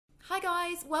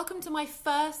guys, welcome to my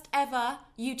first ever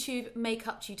YouTube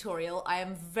makeup tutorial. I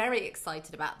am very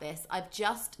excited about this. I've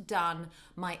just done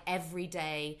my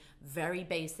everyday, very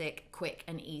basic, quick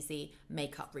and easy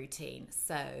makeup routine.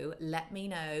 So let me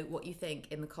know what you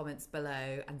think in the comments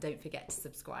below and don't forget to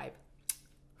subscribe.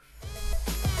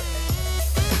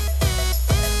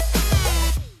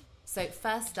 So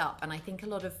first up, and I think a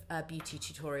lot of beauty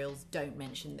tutorials don't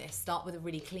mention this, start with a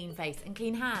really clean face and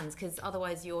clean hands, because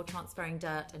otherwise you're transferring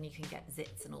dirt and you can get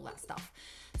zits and all that stuff.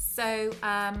 So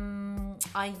I'm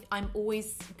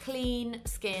always clean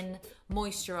skin,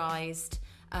 moisturized,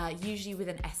 usually with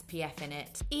an SPF in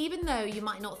it. Even though you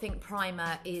might not think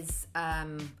primer is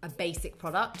a basic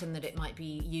product and that it might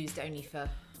be used only for,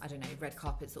 I don't know, red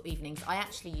carpets or evenings, I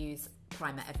actually use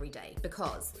primer every day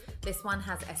because this one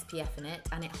has SPF in it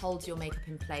and it holds your makeup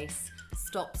in place,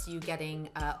 stops you getting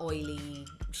oily,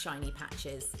 shiny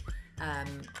patches.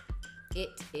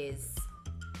 It is,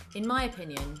 in my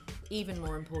opinion, even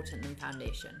more important than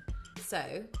foundation.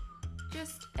 So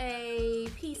just a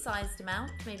pea-sized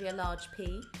amount, maybe a large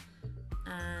pea,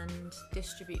 and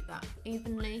distribute that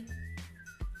evenly.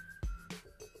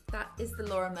 That is the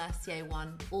Laura Mercier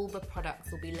one. All the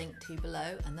products will be linked to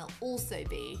below, and they'll also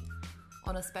be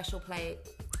on a special plate.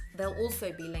 They'll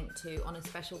also be linked to on a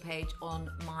special page on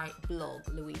my blog,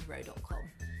 louiserowe.com,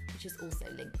 which is also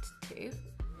linked to.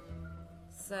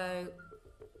 So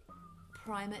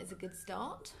primer is a good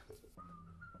start.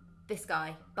 This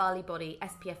guy, Barley Body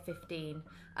SPF 15,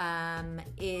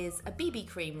 is a BB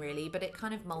cream really, but it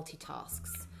kind of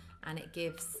multitasks and it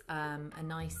gives a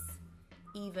nice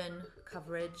even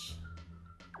coverage.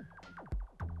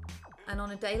 And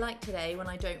on a day like today, when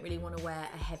I don't really want to wear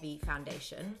a heavy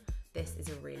foundation, this is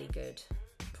a really good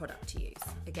product to use.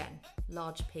 Again,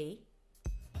 large pea.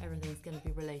 Everything's going to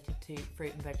be related to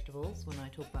fruit and vegetables when I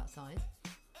talk about size.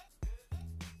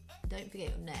 Don't forget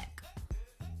your neck.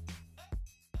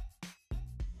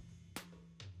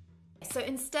 So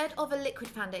instead of a liquid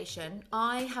foundation,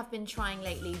 I have been trying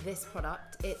lately this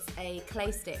product. It's a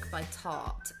clay stick by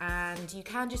Tarte, and you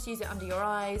can just use it under your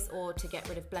eyes or to get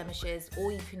rid of blemishes,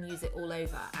 or you can use it all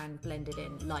over and blend it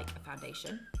in like a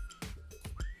foundation.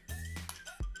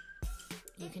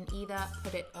 You can either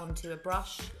put it onto a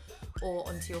brush or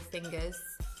onto your fingers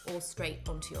or straight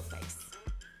onto your face.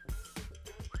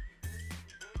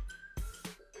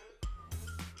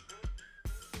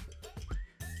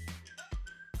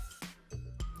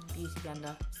 Beauty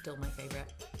blender, still my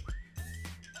favourite.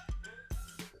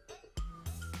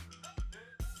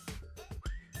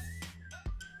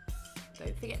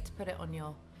 Don't forget to put it on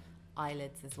your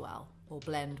eyelids as well, or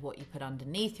blend what you put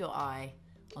underneath your eye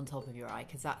on top of your eye,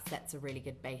 because that sets a really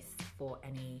good base for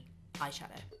any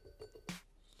eyeshadow.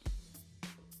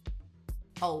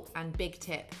 Oh, and big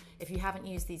tip, if you haven't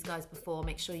used these guys before,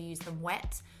 make sure you use them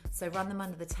wet. So run them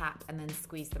under the tap and then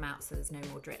squeeze them out so there's no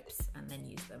more drips, and then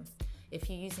use them. If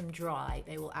you use them dry,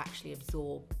 they will actually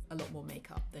absorb a lot more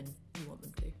makeup than you want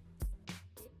them to.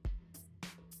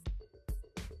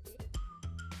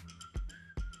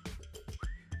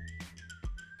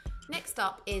 Next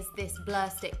up is this Blur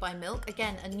Stick by Milk.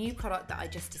 Again, a new product that I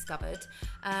just discovered.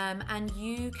 And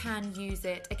you can use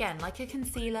it, again, like a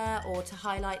concealer or to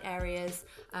highlight areas,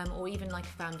 or even like a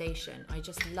foundation. I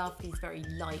just love these very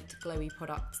light, glowy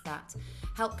products that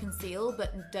help conceal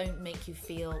but don't make you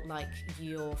feel like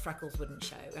your freckles wouldn't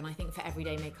show. And I think for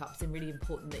everyday makeup, it's really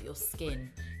important that your skin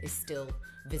is still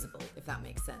visible, if that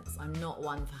makes sense. I'm not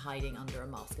one for hiding under a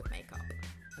mask of makeup.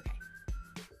 Okay.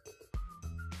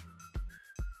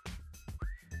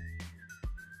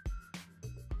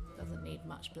 Doesn't need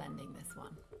much blending, this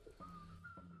one.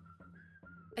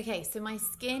 Okay, so my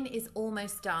skin is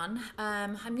almost done.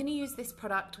 I'm going to use this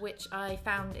product which I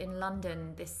found in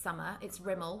London this summer. It's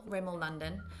Rimmel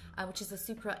London, which is a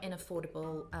super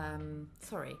affordable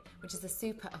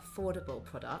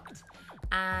product.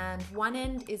 And one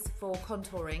end is for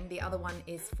contouring, the other one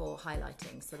is for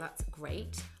highlighting, so that's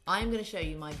great. I'm going to show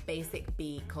you my basic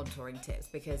B contouring tips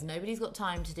because nobody's got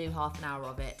time to do half an hour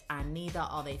of it, and neither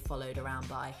are they followed around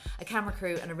by a camera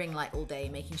crew and a ring light all day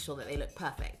making sure that they look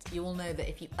perfect. You all know that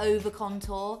if you over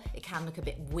contour, it can look a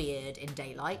bit weird in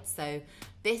daylight, so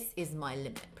this is my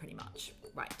limit pretty much.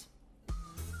 Right.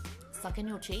 Suck in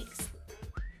your cheeks.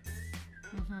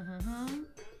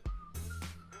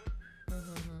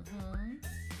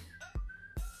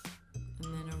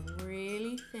 And then a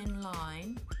really thin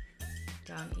line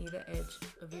down either edge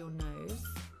of your nose.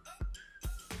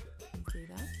 You see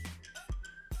that?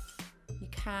 You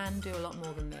can do a lot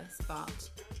more than this, but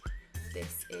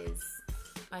this is,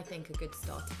 I think, a good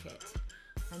starter kit.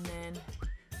 And then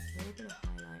a little bit of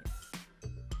highlight.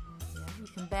 Yeah, you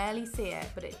You can barely see it,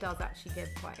 but it does actually give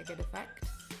quite a good effect.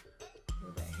 A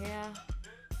little bit here.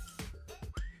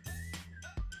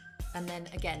 And then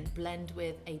again, blend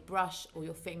with a brush or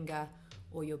your finger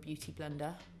or your beauty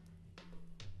blender.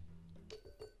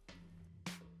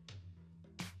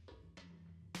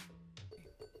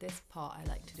 This part I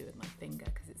like to do with my finger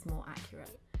because it's more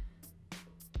accurate.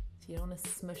 So you don't want to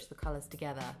smush the colours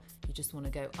together, you just want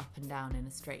to go up and down in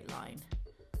a straight line.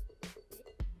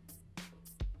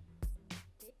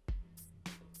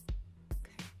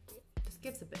 Okay, just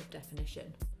gives a bit of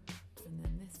definition. And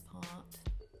then this part,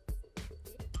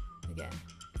 again,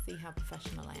 see how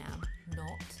professional I am?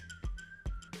 Not.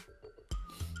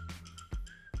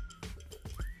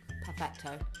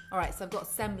 Perfecto. All right, so I've got a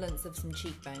semblance of some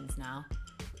cheekbones now,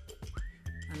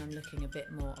 and I'm looking a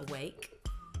bit more awake.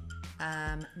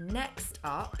 Next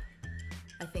up,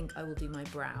 I think I will do my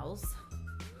brows.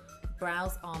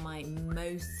 Brows are my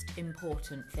most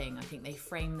important thing. I think they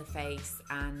frame the face,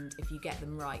 and if you get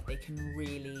them right, they can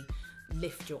really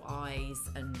lift your eyes,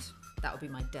 and that would be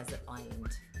my desert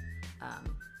island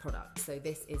product. So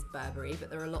this is Burberry, but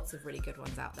there are lots of really good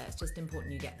ones out there. It's just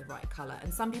important you get the right color.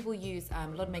 And some people use, a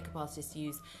lot of makeup artists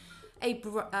use a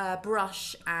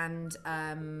brush and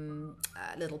a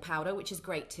little powder, which is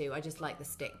great too. I just like the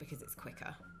stick because it's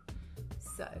quicker.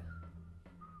 So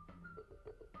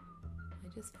I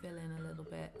just fill in a little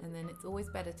bit, and then it's always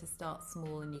better to start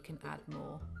small and you can add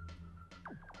more.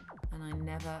 And I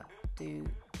never do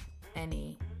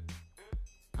any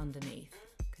underneath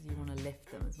because you want to lift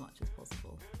them as much as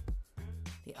possible.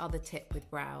 The other tip with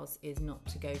brows is not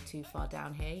to go too far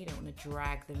down here. You don't want to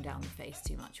drag them down the face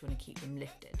too much. You want to keep them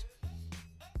lifted.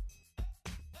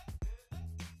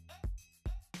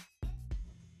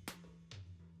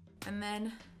 And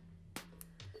then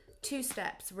 2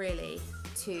 steps really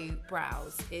to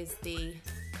brows is the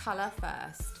colour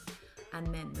first, and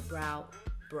then the brow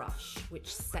brush,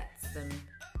 which sets them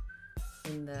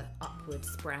in the upward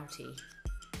sprouty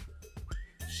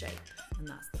shape, and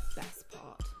that's the best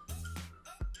part.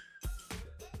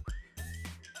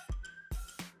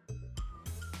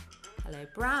 Hello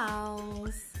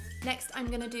brows. Next I'm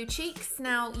going to do cheeks.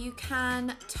 Now you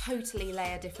can totally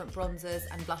layer different bronzers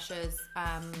and blushers.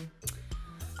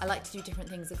 I like to do different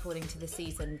things according to the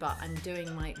season, but I'm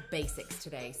doing my basics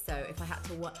today. So if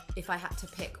I had to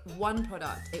pick one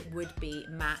product, it would be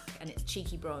MAC, and it's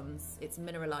Cheeky Bronze. It's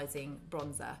mineralizing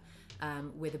bronzer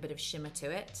with a bit of shimmer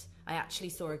to it. I actually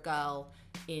saw a girl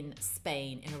in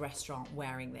Spain in a restaurant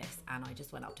wearing this, and I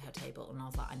just went up to her table and I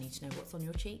was like, I need to know what's on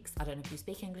your cheeks. I don't know if you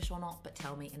speak English or not, but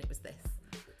tell me. And it was this.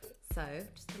 So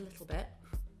just a little bit,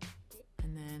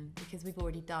 and then because we've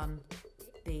already done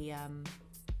the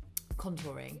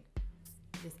contouring,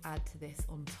 just add to this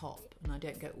on top, and I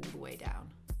don't go all the way down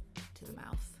to the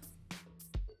mouth.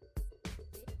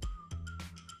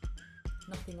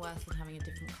 Nothing worse than having a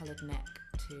different coloured neck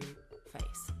to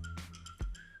face.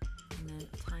 And then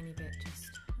a tiny bit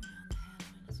just around the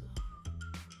hairline as well.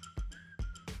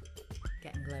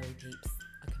 Getting glowy, peeps.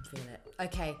 I can feel it.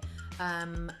 Okay,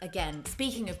 again,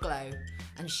 speaking of glow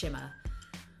and shimmer,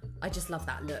 I just love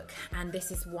that look, and this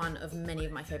is one of many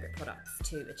of my favourite products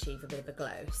to achieve a bit of a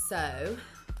glow. So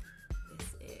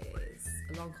this is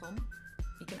a Lancome.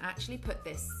 You can actually put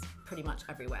this pretty much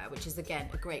everywhere, which is again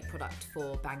a great product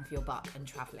for bang for your buck and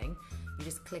travelling. You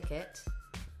just click it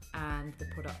and the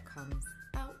product comes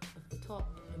out of the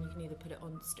top, and you can either put it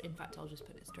on, in fact I'll just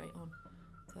put it straight on.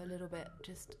 So a little bit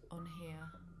just on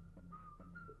here,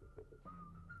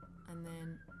 and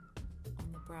then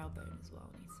on the brow bone as well,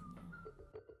 need some more.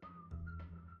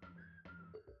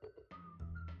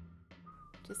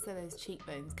 Just so those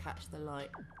cheekbones catch the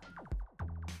light.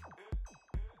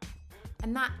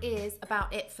 And that is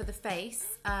about it for the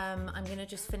face. I'm gonna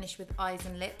just finish with eyes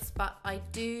and lips, but I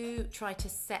do try to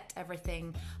set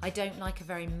everything. I don't like a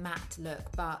very matte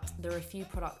look, but there are a few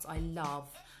products I love,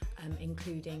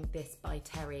 including this by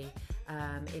Terry.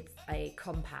 It's a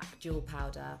compact jewel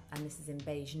powder, and this is in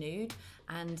beige nude,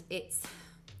 and it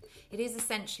is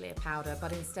essentially a powder,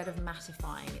 but instead of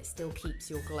mattifying, it still keeps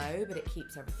your glow, but it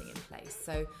keeps everything in place.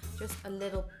 So just a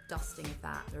little dusting of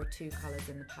that. There are 2 colours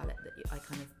in the palette that I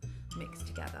kind of mix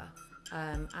together.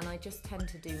 And I just tend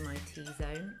to do my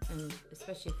T-zone, and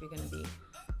especially if you're going to be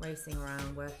racing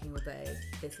around, working all day,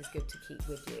 this is good to keep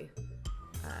with you,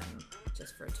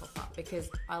 just for a top up, because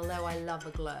although I love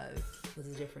a glow, there's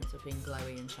a difference between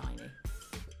glowy and shiny.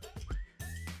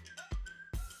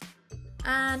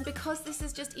 And because this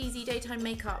is just easy daytime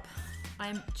makeup,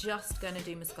 I'm just going to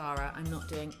do mascara. I'm not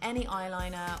doing any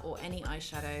eyeliner or any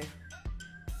eyeshadow.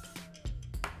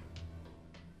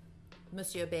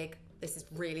 Monsieur Big, this is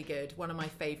really good. One of my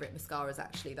favourite mascaras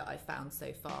actually that I've found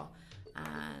so far.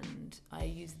 And I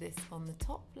use this on the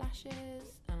top lashes,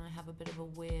 and I have a bit of a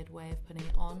weird way of putting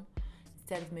it on.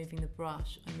 Instead of moving the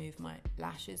brush, I move my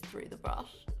lashes through the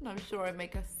brush, and I'm sure I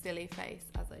make a silly face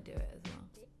as I do it as well.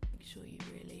 Make sure you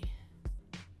really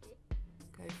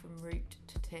go from root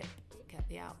to tip, get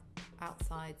the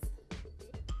outsides,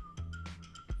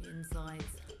 the insides,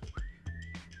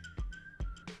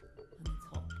 and the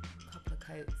top couple of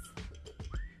coats.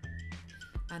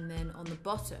 And then on the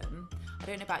bottom, I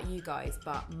don't know about you guys,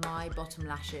 but my bottom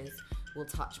lashes will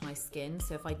touch my skin.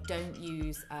 So if I don't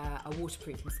use a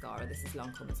waterproof mascara, this is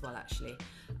Lancome as well actually,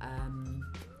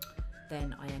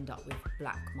 then I end up with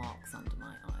black marks under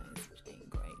my eyes, which ain't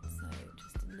great. So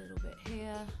just a little bit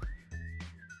here.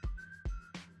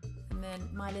 And then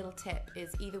my little tip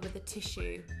is either with a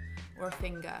tissue or a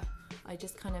finger, I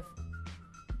just kind of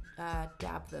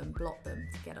dab them, blot them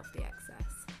to get off the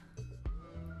excess.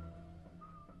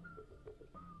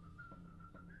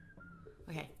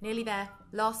 Okay, nearly there.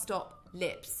 Last stop,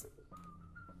 lips.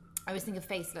 I always think a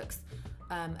face looks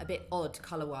a bit odd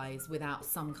colour-wise without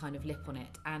some kind of lip on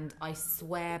it, and I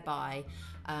swear by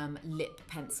lip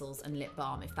pencils and lip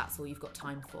balm if that's all you've got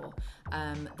time for.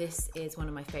 This is one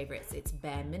of my favourites. It's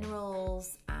Bare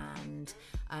Minerals, and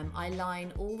I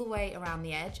line all the way around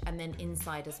the edge and then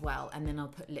inside as well, and then I'll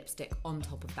put lipstick on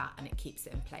top of that and it keeps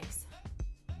it in place.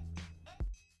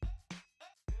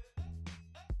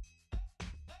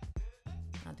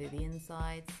 I'll do the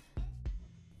insides.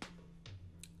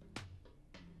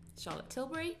 Charlotte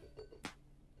Tilbury,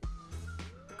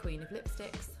 the queen of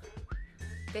lipsticks.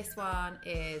 This one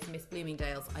is Miss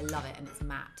Bloomingdale's. I love it, and it's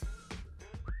matte.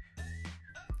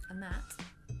 And that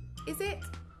is it.